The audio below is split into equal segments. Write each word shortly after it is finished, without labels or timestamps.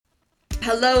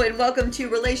Hello and welcome to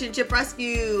Relationship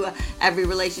Rescue. Every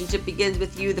relationship begins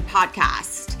with you, the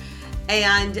podcast.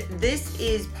 And this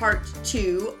is part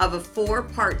 2 of a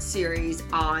 4-part series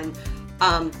on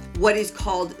what is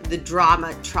called the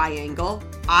drama triangle.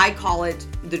 I call it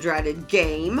the dreaded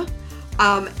game.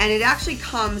 And it actually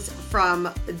comes from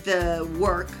the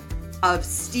work of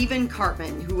Stephen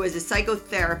Karpman, who was a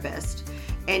psychotherapist.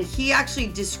 And he actually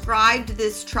described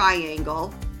this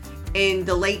triangle in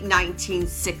the late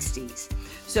 1960s.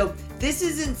 So this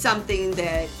isn't something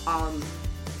that,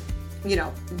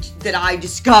 that I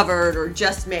discovered or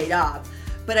just made up,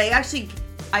 but I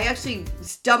actually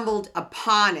stumbled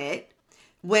upon it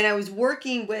when I was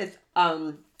working with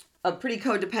a pretty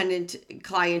codependent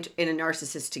client and a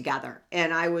narcissist together.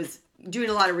 And I was doing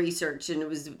a lot of research, and it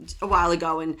was a while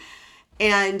ago,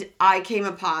 and I came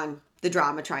upon the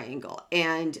drama triangle.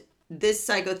 And this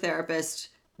psychotherapist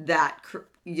that,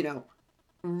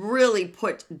 really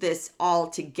put this all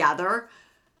together,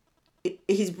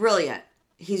 he's brilliant.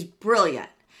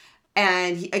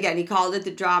 And he called it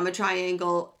the drama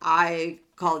triangle. I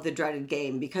call it the dreaded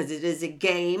game because it is a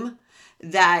game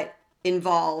that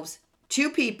involves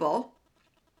 2 people,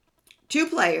 2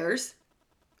 players,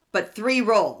 but 3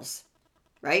 roles,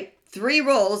 right? 3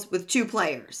 roles with 2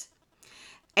 players.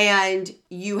 And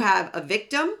you have a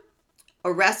victim,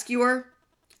 a rescuer,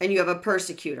 and you have a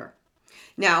persecutor.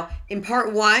 Now, in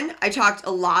part 1, I talked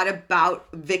a lot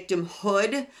about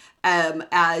victimhood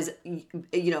as,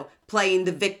 playing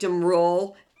the victim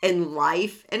role in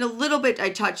life. And a little bit I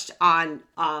touched on,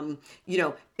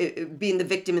 being the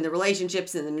victim in the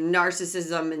relationships and the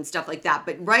narcissism and stuff like that.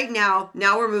 But right now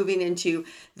we're moving into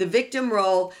the victim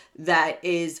role that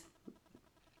is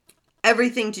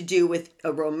everything to do with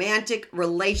a romantic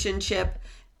relationship.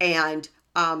 And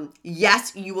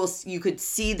yes, you could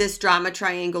see this drama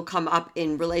triangle come up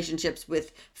in relationships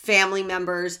with family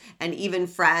members and even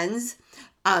friends.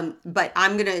 But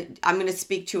I'm gonna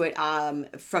speak to it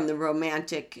from the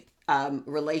romantic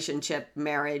relationship,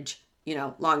 marriage,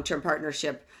 long-term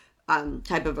partnership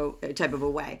type of a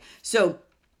way. So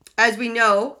as we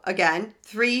know, again,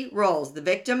 3 roles: the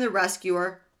victim, the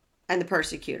rescuer, and the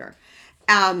persecutor.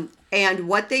 And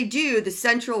what they do, the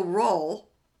central role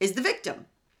is the victim.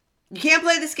 You can't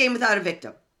play this game without a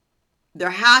victim. There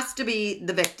has to be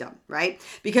the victim, right?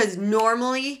 Because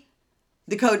normally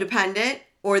the codependent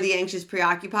or the anxious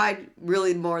preoccupied,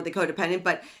 really more the codependent,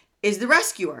 but is the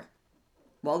rescuer.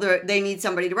 Well, they need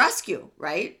somebody to rescue,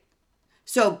 right?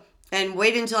 So, and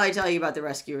wait until I tell you about the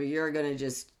rescuer. You're going to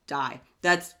just die.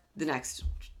 That's the next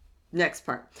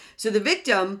part. So the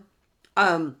victim,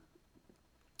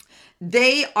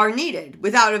 they are needed.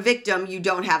 Without a victim, you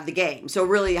don't have the game. So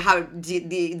really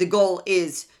the goal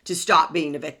is to stop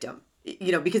being a victim,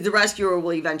 because the rescuer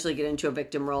will eventually get into a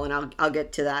victim role, and I'll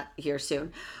get to that here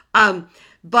soon.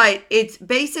 But it's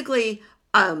basically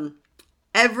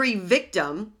every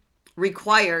victim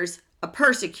requires a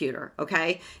persecutor,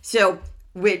 okay? So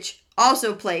which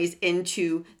also plays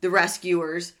into the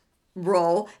rescuer's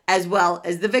role as well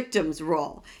as the victim's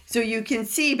role. So you can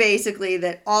see basically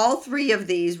that all 3 of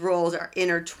these roles are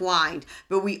intertwined,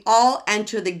 but we all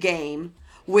enter the game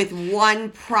with one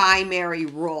primary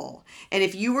role. And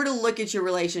if you were to look at your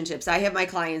relationships, I have my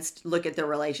clients look at their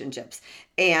relationships,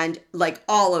 and like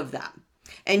all of them,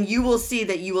 and you will see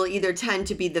that you will either tend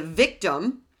to be the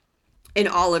victim in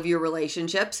all of your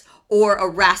relationships or a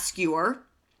rescuer.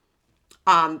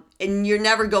 And you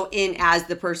never go in as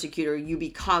the persecutor, you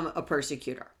become a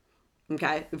persecutor.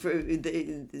 Okay.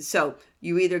 So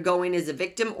you either go in as a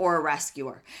victim or a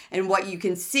rescuer. And what you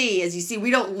can see is,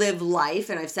 we don't live life.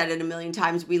 And I've said it a million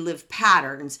times, we live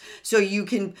patterns. So you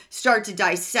can start to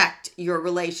dissect your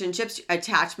relationships,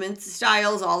 attachment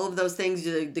styles, all of those things,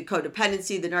 the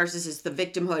codependency, the narcissist, the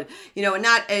victimhood,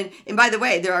 and by the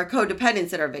way, there are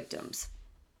codependents that are victims,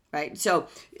 right? So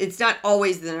it's not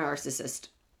always the narcissist.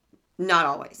 Not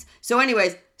always. So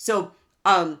anyways,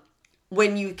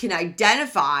 when you can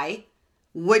identify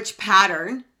which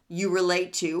pattern you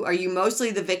relate to, are you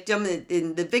mostly the victim?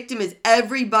 And the victim is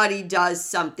everybody does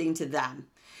something to them.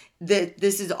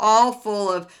 This is all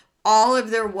full of, all of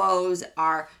their woes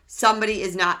are somebody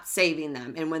is not saving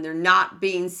them. And when they're not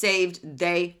being saved,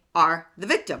 they are the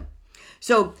victim.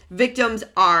 So victims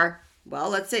are,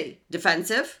 let's see,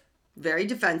 defensive, very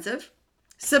defensive,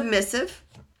 submissive,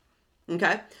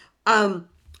 okay?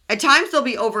 At times they'll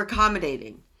be over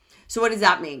accommodating. So what does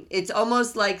that mean? It's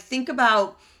almost like, think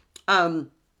about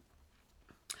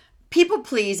people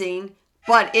pleasing,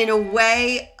 but in a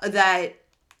way that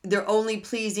they're only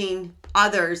pleasing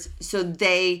others so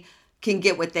they can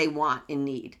get what they want and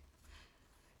need.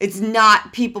 It's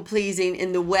not people pleasing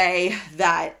in the way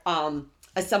that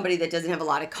somebody that doesn't have a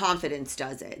lot of confidence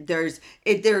does it. There's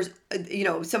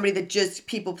somebody that just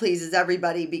people pleases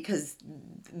everybody because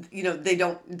they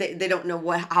don't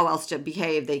know how else to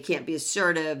behave. They can't be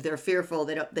assertive. They're fearful.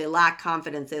 They lack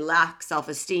confidence. They lack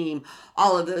self-esteem.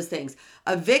 All of those things.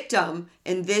 A victim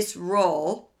in this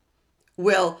role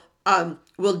will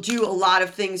do a lot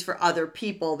of things for other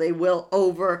people. They will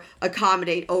over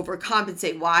accommodate,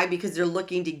 overcompensate. Why? Because they're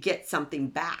looking to get something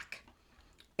back.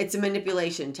 It's a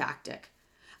manipulation tactic.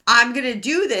 I'm going to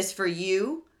do this for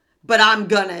you, but I'm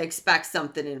going to expect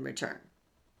something in return.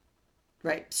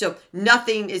 Right? So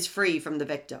nothing is free from the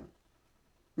victim.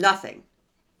 Nothing.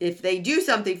 If they do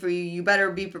something for you, you better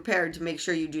be prepared to make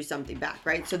sure you do something back,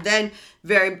 right? So then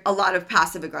a lot of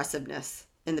passive aggressiveness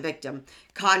in the victim.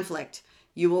 Conflict.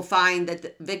 You will find that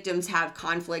the victims have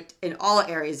conflict in all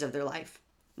areas of their life.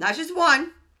 Not just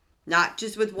one, not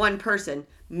just with one person,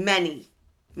 many.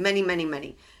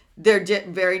 They're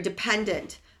very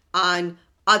dependent on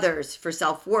others for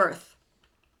self-worth.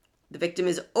 The victim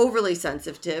is overly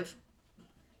sensitive,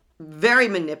 very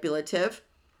manipulative.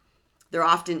 They're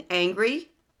often angry,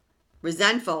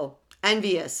 resentful,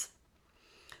 envious.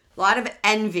 A lot of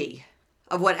envy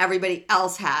of what everybody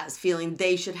else has, feeling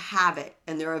they should have it.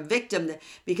 And they're a victim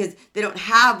because they don't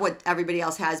have what everybody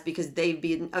else has because they've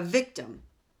been a victim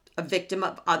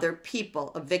of other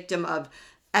people, a victim of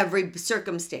every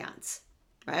circumstance,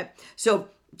 right? So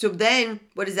then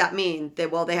what does that mean? They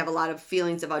have a lot of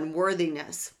feelings of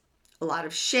unworthiness, a lot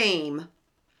of shame.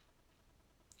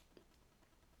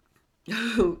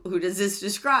 Who does this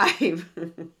describe?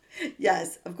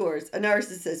 Yes, of course, a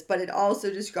narcissist, but it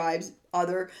also describes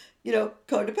other,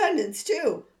 codependents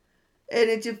too. And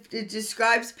it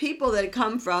describes people that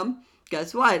come from,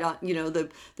 guess what? The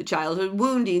childhood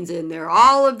woundings in there,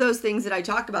 all of those things that I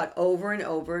talk about over and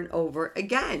over and over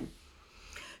again.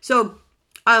 So,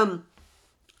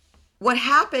 what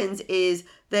happens is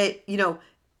that,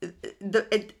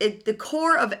 the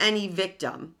core of any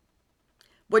victim,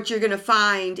 what you're going to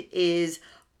find is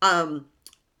that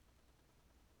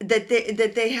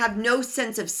they have no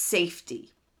sense of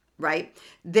safety, right?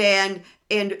 When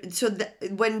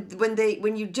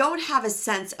you don't have a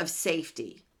sense of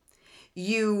safety,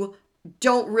 you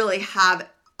don't really have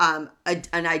an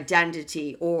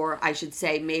identity, or I should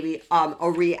say maybe a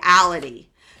reality.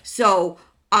 So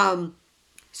when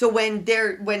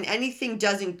anything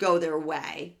doesn't go their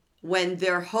way, when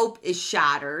their hope is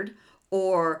shattered,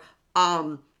 or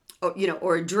a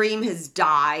dream has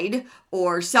died,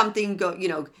 or something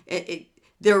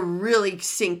they're really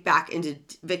sink back into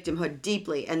victimhood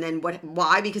deeply. And then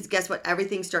why? Because guess what?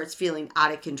 Everything starts feeling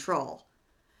out of control.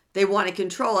 They want to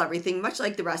control everything, much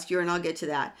like the rescuer, and I'll get to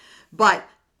that. But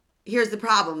here's the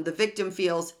problem. The victim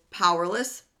feels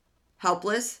powerless,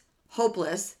 helpless,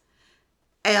 hopeless,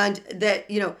 and that,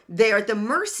 they are at the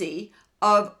mercy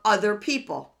of other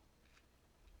people.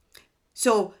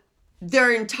 So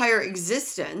their entire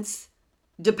existence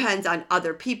depends on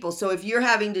other people. So if you're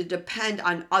having to depend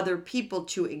on other people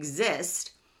to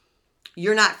exist,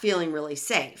 you're not feeling really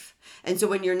safe. And so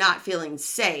when you're not feeling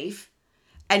safe,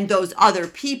 and those other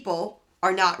people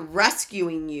are not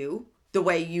rescuing you the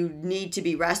way you need to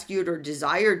be rescued or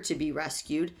desired to be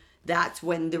rescued, that's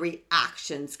when the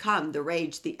reactions come, the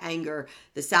rage, the anger,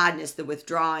 the sadness, the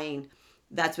withdrawing.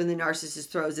 That's when the narcissist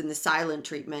throws in the silent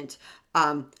treatment.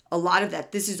 A lot of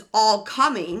that. This is all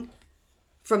coming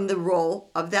from the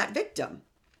role of that victim.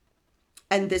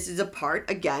 And this is a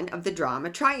part, again, of the drama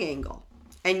triangle.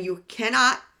 And you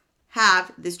cannot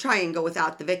have this triangle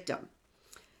without the victim.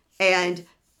 And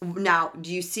now,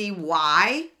 do you see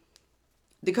why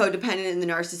the codependent and the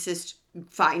narcissist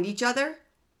find each other?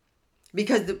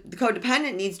 Because the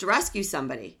codependent needs to rescue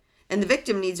somebody, and the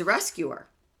victim needs a rescuer.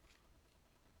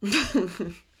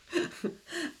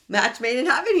 Match made in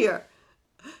heaven here.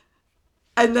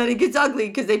 And then it gets ugly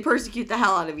because they persecute the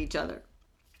hell out of each other.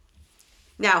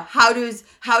 Now, how does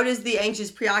the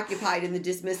anxious, preoccupied, and the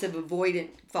dismissive, avoidant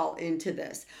fall into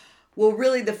this? Well,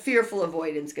 really, the fearful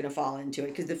avoidant is going to fall into it,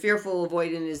 because the fearful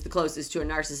avoidant is the closest to a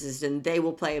narcissist, and they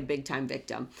will play a big-time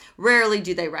victim. Rarely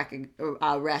do they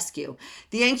rescue.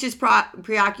 The anxious,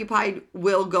 preoccupied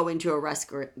will go into a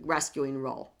rescuing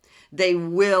role. They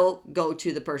will go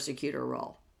to the persecutor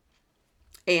role.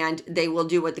 And they will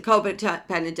do what the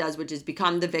codependent does, which is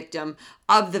become the victim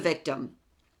of the victim.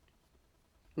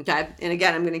 Okay? And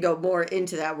again, I'm going to go more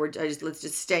into that. Let's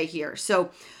just stay here.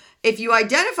 So if you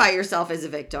identify yourself as a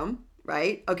victim,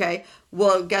 right? Okay.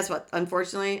 Well, guess what?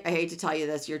 Unfortunately, I hate to tell you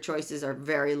this, your choices are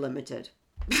very limited.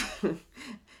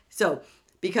 So,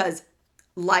 because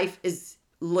life is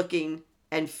looking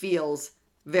and feels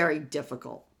very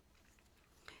difficult.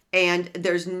 And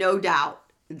there's no doubt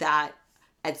that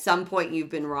At some point, you've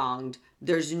been wronged.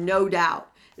 There's no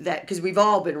doubt that, because we've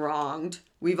all been wronged.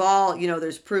 We've all,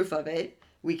 there's proof of it.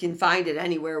 We can find it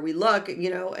anywhere we look,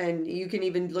 and you can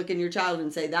even look in your child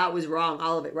and say, that was wrong,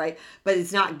 all of it, right? But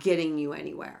it's not getting you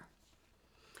anywhere.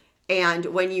 And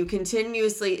when you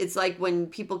continuously, it's like when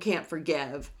people can't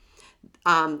forgive,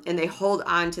 and they hold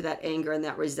on to that anger and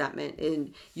that resentment,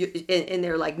 and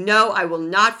they're like, no, I will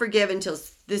not forgive until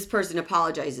this person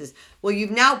apologizes. Well, you've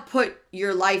now put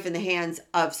your life in the hands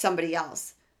of somebody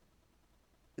else,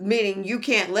 meaning you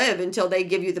can't live until they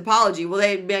give you the apology. Well,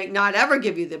 they may not ever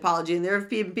give you the apology, and there have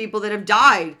been people that have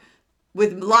died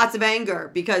with lots of anger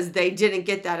because they didn't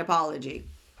get that apology,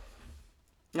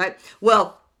 right?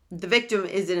 Well, the victim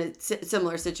is in a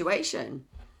similar situation.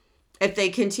 If they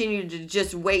continue to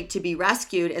just wait to be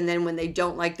rescued, and then when they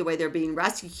don't like the way they're being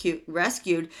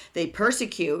rescued, they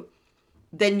persecute,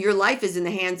 then your life is in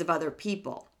the hands of other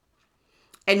people.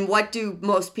 And what do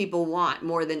most people want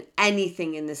more than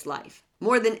anything in this life?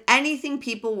 More than anything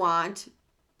people want,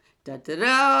 and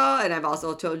I've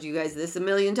also told you guys this a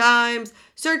million times,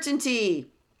 certainty.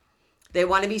 They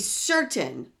want to be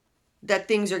certain that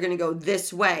things are going to go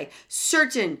this way.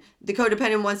 Certain, the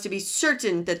codependent wants to be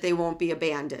certain that they won't be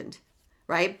abandoned,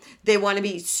 right? They want to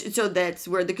be, so that's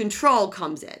where the control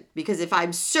comes in. Because if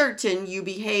I'm certain you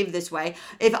behave this way,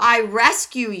 if I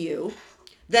rescue you,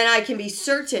 then I can be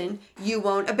certain you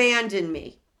won't abandon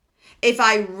me. If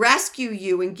I rescue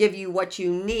you and give you what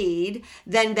you need,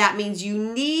 then that means you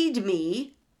need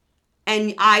me,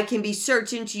 and I can be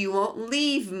certain you won't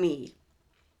leave me.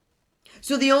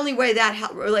 So the only way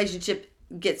that relationship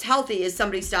gets healthy is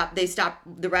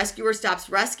the rescuer stops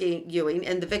rescuing,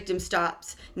 and the victim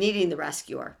stops needing the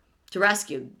rescuer to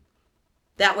rescue.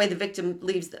 That way the victim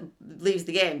leaves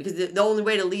the game, because the only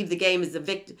way to leave the game is the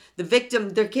victim.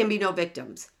 There can be no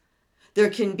victims. There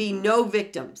can be no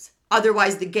victims.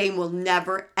 Otherwise, the game will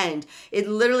never end. It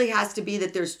literally has to be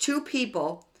that there's two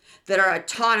people that are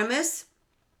autonomous,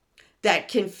 that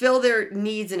can fill their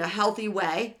needs in a healthy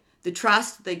way. The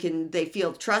trust, they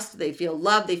feel trust, they feel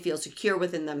love, they feel secure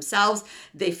within themselves,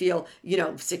 they feel,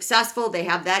 successful, they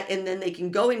have that, and then they can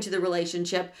go into the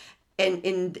relationship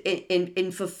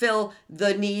and fulfill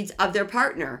the needs of their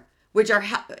partner, which are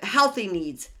healthy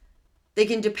needs. They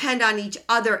can depend on each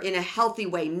other in a healthy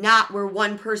way, not where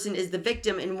one person is the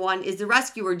victim and one is the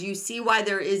rescuer. Do you see why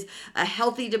there is a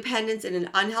healthy dependence and an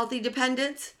unhealthy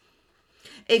dependence?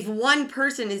 If one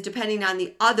person is depending on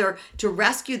the other to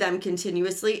rescue them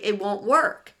continuously, it won't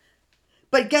work.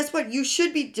 But guess what? You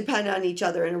should be dependent on each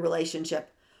other in a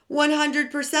relationship.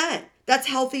 100%. That's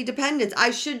healthy dependence.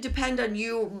 I should depend on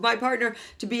you, my partner,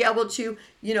 to be able to,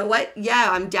 Yeah,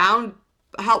 I'm down.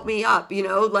 Help me up,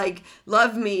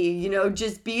 love me,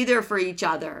 just be there for each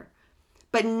other.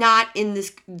 But not in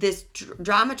this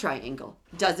drama triangle.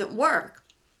 Doesn't work.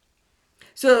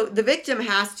 So the victim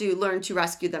has to learn to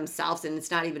rescue themselves, and it's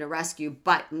not even a rescue,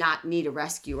 but not need a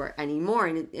rescuer anymore.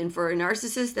 And for a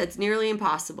narcissist, that's nearly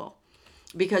impossible.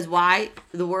 Because why?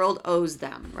 The world owes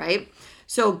them, right?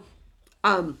 So,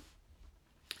 and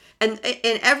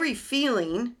every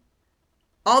feeling,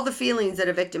 all the feelings that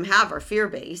a victim have are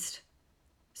fear-based.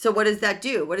 So what does that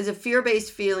do? What does a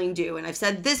fear-based feeling do? And I've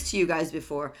said this to you guys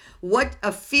before. What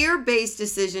a fear-based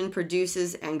decision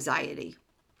produces anxiety.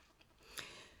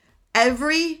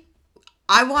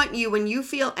 I want you, when you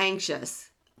feel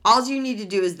anxious, all you need to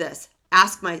do is this.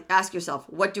 Ask yourself,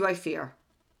 what do I fear?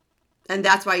 And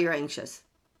that's why you're anxious.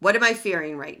 What am I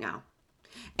fearing right now?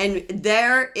 And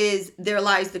there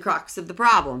lies the crux of the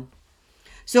problem.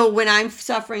 So when I'm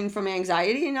suffering from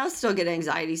anxiety, and I'll still get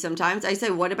anxiety sometimes, I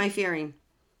say, what am I fearing?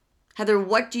 Heather,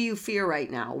 what do you fear right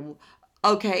now?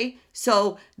 Okay,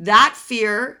 so that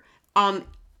fear,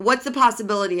 what's the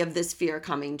possibility of this fear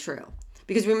coming true?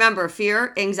 Because remember,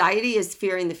 anxiety is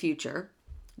fearing the future.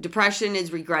 Depression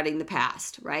is regretting the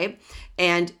past, right?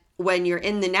 And when you're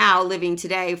in the now, living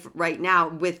today, right now,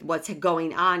 with what's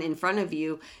going on in front of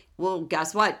you, well,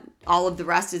 guess what? All of the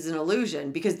rest is an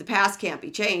illusion, because the past can't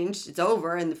be changed. It's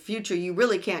over. And the future, you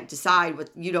really can't decide what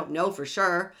you don't know for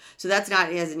sure. So it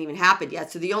hasn't even happened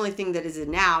yet. So the only thing that is in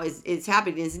now is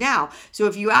happening is now. So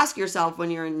if you ask yourself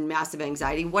when you're in massive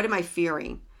anxiety, what am I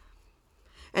fearing?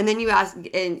 And then you ask,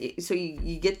 and so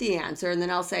you get the answer, and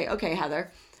then I'll say, okay,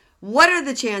 Heather, what are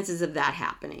the chances of that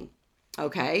happening?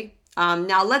 Okay.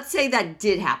 Now let's say that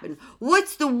did happen.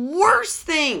 What's the worst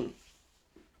thing?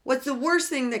 What's the worst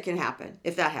thing that can happen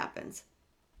if that happens?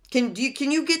 Can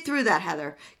you get through that,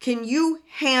 Heather? Can you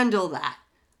handle that?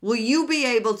 Will you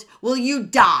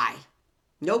die?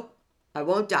 Nope, I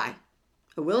won't die.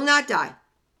 I will not die.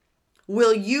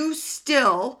 Will you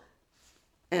still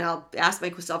And I'll ask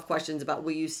myself questions about,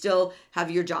 will you still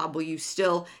have your job? Will you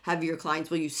still have your clients?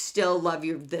 Will you still love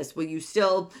your this? Will you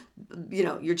still,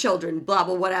 your children, blah,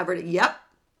 blah, whatever. Yep.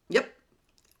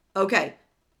 Okay.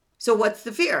 So what's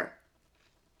the fear?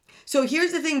 So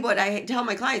here's the thing, what I tell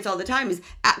my clients all the time is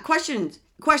questions.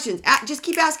 Just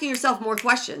keep asking yourself more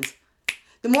questions.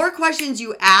 The more questions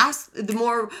you ask, the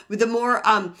more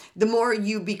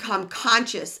you become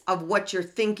conscious of what you're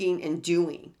thinking and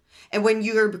doing. And when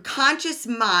your conscious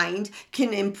mind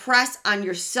can impress on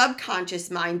your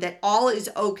subconscious mind that all is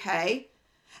okay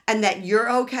and that you're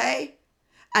okay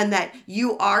and that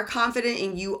you are confident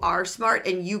and you are smart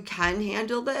and you can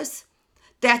handle this,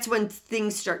 that's when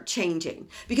things start changing.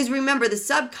 Because remember, the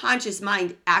subconscious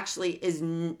mind actually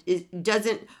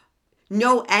doesn't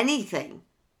know anything.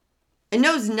 It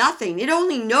knows nothing. It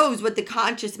only knows what the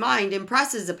conscious mind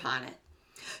impresses upon it.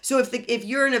 So if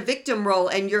you're in a victim role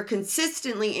and you're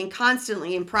consistently and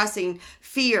constantly impressing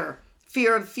fear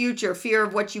of future, fear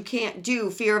of what you can't do,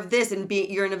 fear of this, and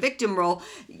you're in a victim role,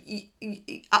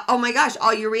 oh my gosh,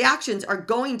 all your reactions are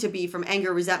going to be from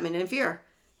anger, resentment, and fear,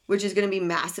 which is going to be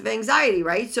massive anxiety,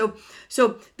 right? So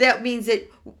that means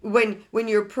that when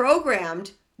you're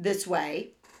programmed this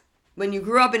way, when you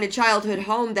grew up in a childhood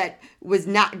home that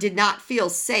did not feel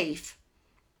safe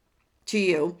to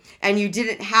you, and you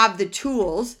didn't have the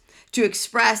tools to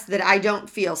express that I don't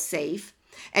feel safe,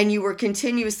 and you were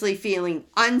continuously feeling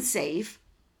unsafe,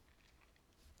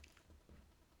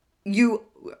 you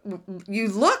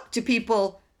look to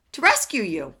people to rescue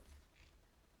you.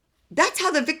 That's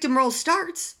how the victim role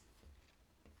starts.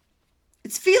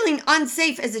 It's feeling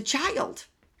unsafe as a child.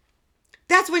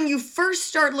 That's when you first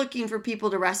start looking for people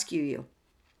to rescue you.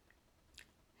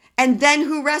 And then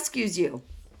who rescues you?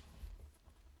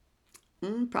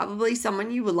 Probably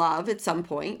someone you love at some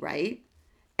point, right?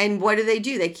 And what do?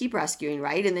 They keep rescuing,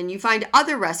 right? And then you find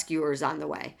other rescuers on the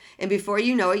way. And before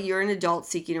you know it, you're an adult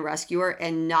seeking a rescuer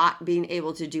and not being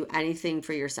able to do anything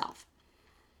for yourself.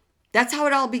 That's how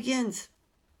it all begins.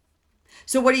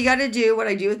 So what do you got to do? What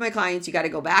I do with my clients, you got to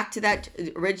go back to that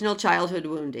original childhood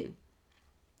wounding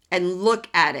and look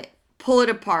at it, pull it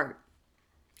apart.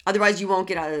 Otherwise, you won't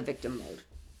get out of the victim mode.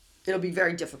 It'll be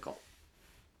very difficult.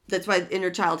 That's why inner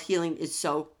child healing is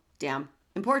so damn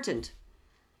important.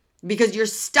 Because you're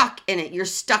stuck in it. You're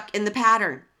stuck in the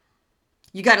pattern.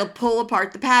 You got to pull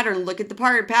apart the pattern. Look at the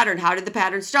pattern. How did the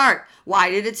pattern start? Why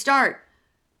did it start?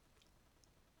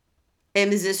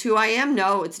 And is this who I am?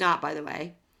 No, it's not, by the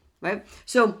way. Right?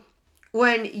 So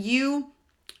when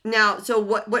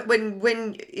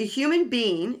a human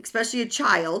being, especially a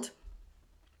child,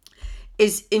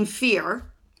 is in fear,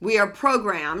 we are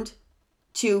programmed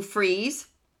to freeze,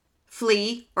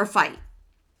 flee, or fight.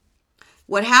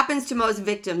 What happens to most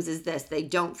victims is this: they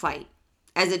don't fight.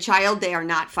 As a child, they are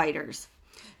not fighters.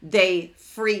 They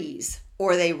freeze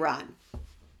or they run.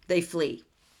 They flee.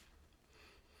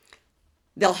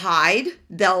 They'll hide,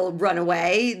 they'll run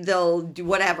away, they'll do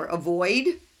whatever,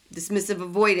 avoid. Dismissive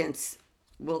avoidance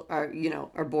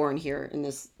are born here in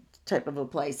this type of a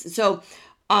place. So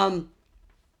I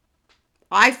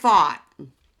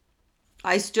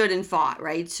stood and fought,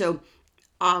 right? So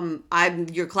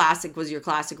your classic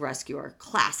rescuer.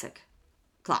 Classic,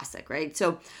 right?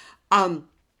 So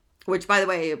which, by the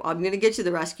way, I'm going to get to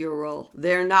the rescuer role.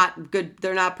 They're not good.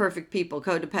 They're not perfect people.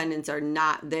 Codependents are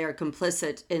not. They are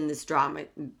complicit in this drama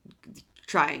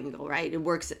triangle, right? It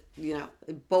works,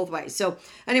 both ways. So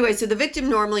anyway, so the victim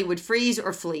normally would freeze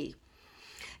or flee.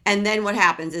 And then what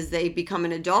happens is they become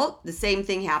an adult. The same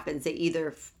thing happens. They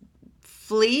either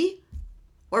flee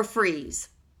or freeze.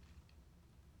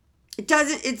 You got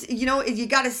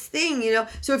to sting,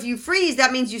 So if you freeze,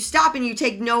 that means you stop and you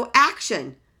take no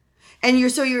action. And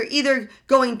you're either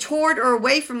going toward or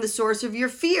away from the source of your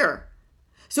fear.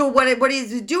 So what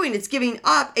is it doing? It's giving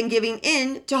up and giving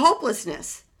in to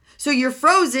hopelessness. So you're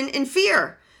frozen in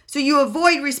fear. So you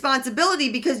avoid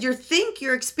responsibility because you think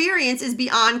your experience is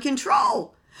beyond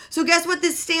control. So guess what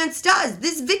this stance does?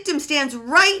 This victim stance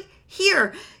right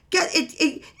here.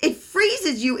 It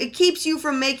freezes you. It keeps you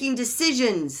from making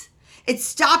decisions. It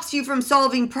stops you from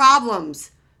solving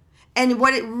problems. And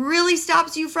what it really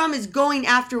stops you from is going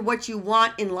after what you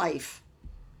want in life.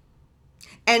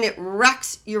 And it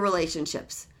wrecks your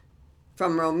relationships.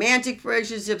 From romantic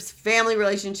relationships, family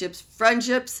relationships,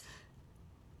 friendships,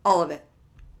 all of it.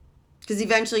 Because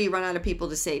eventually you run out of people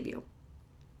to save you.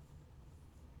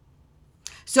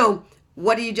 So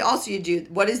what do you do? Also,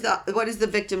 what does the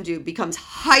victim do? Becomes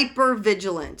hyper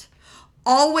vigilant.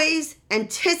 always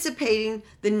anticipating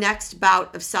the next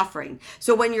bout of suffering.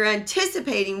 So when you're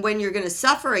anticipating when you're going to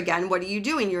suffer again, what are you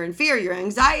doing? You're in fear, you're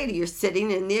anxiety, you're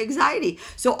sitting in the anxiety.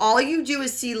 So all you do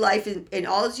is see life, and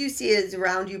all you see is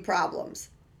around you problems.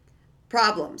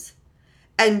 Problems.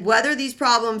 And whether these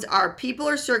problems are people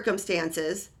or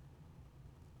circumstances,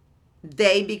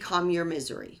 they become your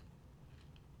misery.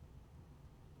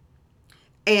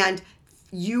 And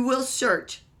you will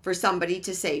search for somebody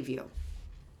to save you.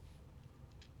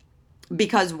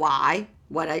 Because why?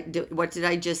 What did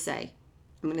I just say?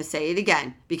 I'm going to say it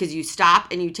again. Because you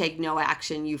stop and you take no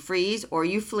action. You freeze or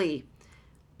you flee.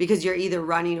 Because you're either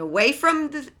running away from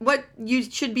what you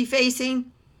should be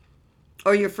facing,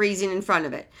 or you're freezing in front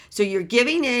of it. So you're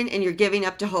giving in and you're giving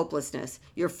up to hopelessness.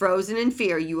 You're frozen in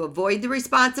fear. You avoid the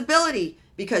responsibility.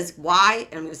 Because why?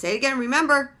 And I'm going to say it again.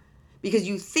 Remember, because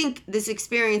you think this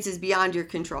experience is beyond your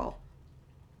control.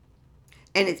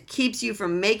 And it keeps you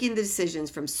from making the decisions,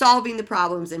 from solving the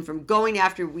problems, and from going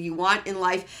after what you want in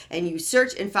life. And you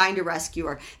search and find a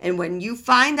rescuer. And when you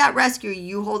find that rescuer,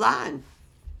 you hold on.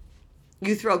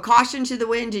 You throw caution to the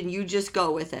wind and you just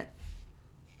go with it.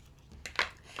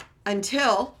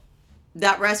 Until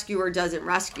that rescuer doesn't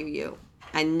rescue you.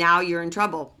 And now you're in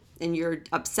trouble. And you're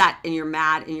upset and you're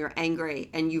mad and you're angry.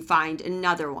 And you find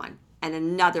another one and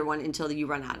another one until you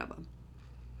run out of them.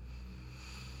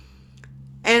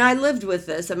 And I lived with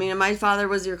this. I mean, my father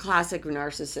was your classic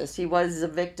narcissist. He was a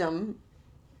victim.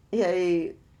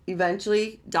 He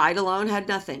eventually died alone, had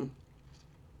nothing.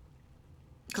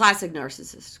 Classic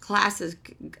narcissist.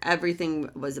 Classic, everything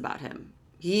was about him.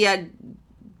 He had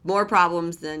more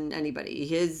problems than anybody.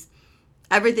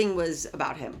 Everything was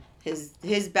about him.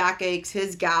 His backaches,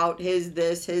 his gout, his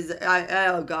this,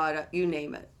 oh God, you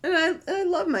name it. And I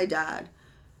love my dad.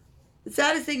 The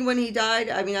saddest thing when he died,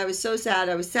 I mean, I was so sad.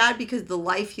 I was sad because the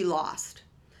life he lost.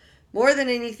 More than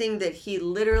anything, that he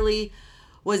literally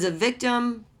was a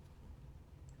victim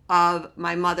of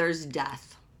my mother's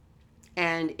death.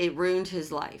 And it ruined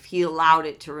his life. He allowed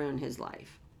it to ruin his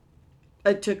life.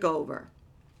 It took over.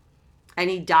 And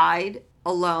he died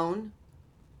alone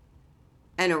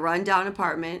in a rundown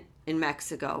apartment in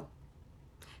Mexico.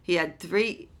 He had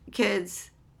 3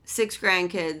 kids, 6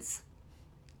 grandkids,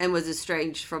 and was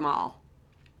estranged from all.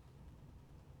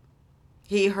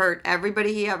 He hurt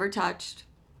everybody he ever touched.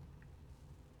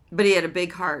 But he had a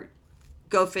big heart.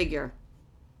 Go figure.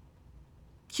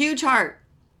 Huge heart.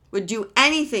 Would do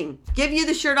anything. Give you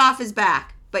the shirt off his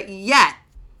back. But yet,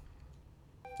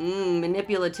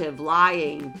 manipulative,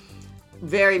 lying.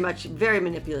 Very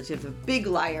manipulative. A big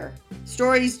liar.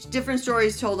 Different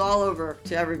stories told all over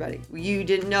to everybody. You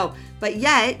didn't know. But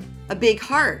yet, a big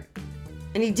heart.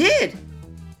 And he did.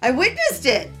 I witnessed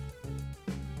it.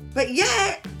 But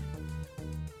yet,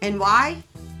 and why?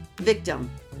 Victim.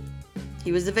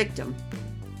 He was a victim.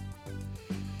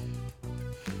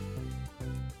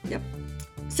 Yep.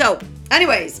 So,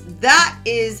 anyways, that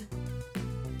is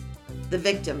the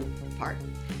victim part.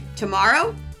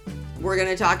 Tomorrow, we're going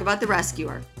to talk about the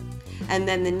rescuer. And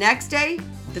then the next day,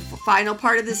 the final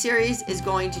part of the series is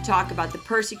going to talk about the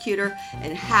persecutor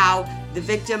and how the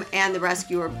victim and the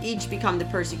rescuer each become the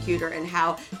persecutor, and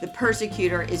how the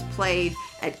persecutor is played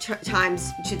at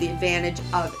times to the advantage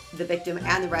of the victim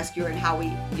and the rescuer, and how we,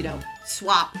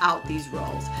 swap out these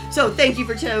roles. So thank you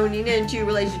for tuning in to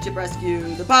Relationship Rescue,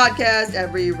 the podcast.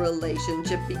 Every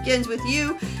relationship begins with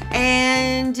you.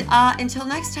 And until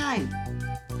next time.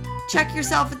 Check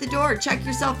yourself at the door. Check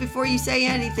yourself before you say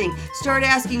anything. Start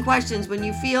asking questions. When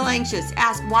you feel anxious,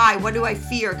 ask why. What do I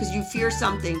fear? Because you fear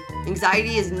something.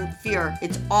 Anxiety isn't fear.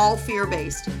 It's all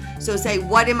fear-based. So say,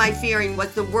 what am I fearing?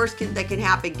 What's the worst that can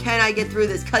happen? Can I get through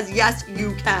this? Because yes,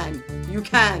 you can. You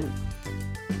can.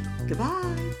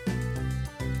 Goodbye.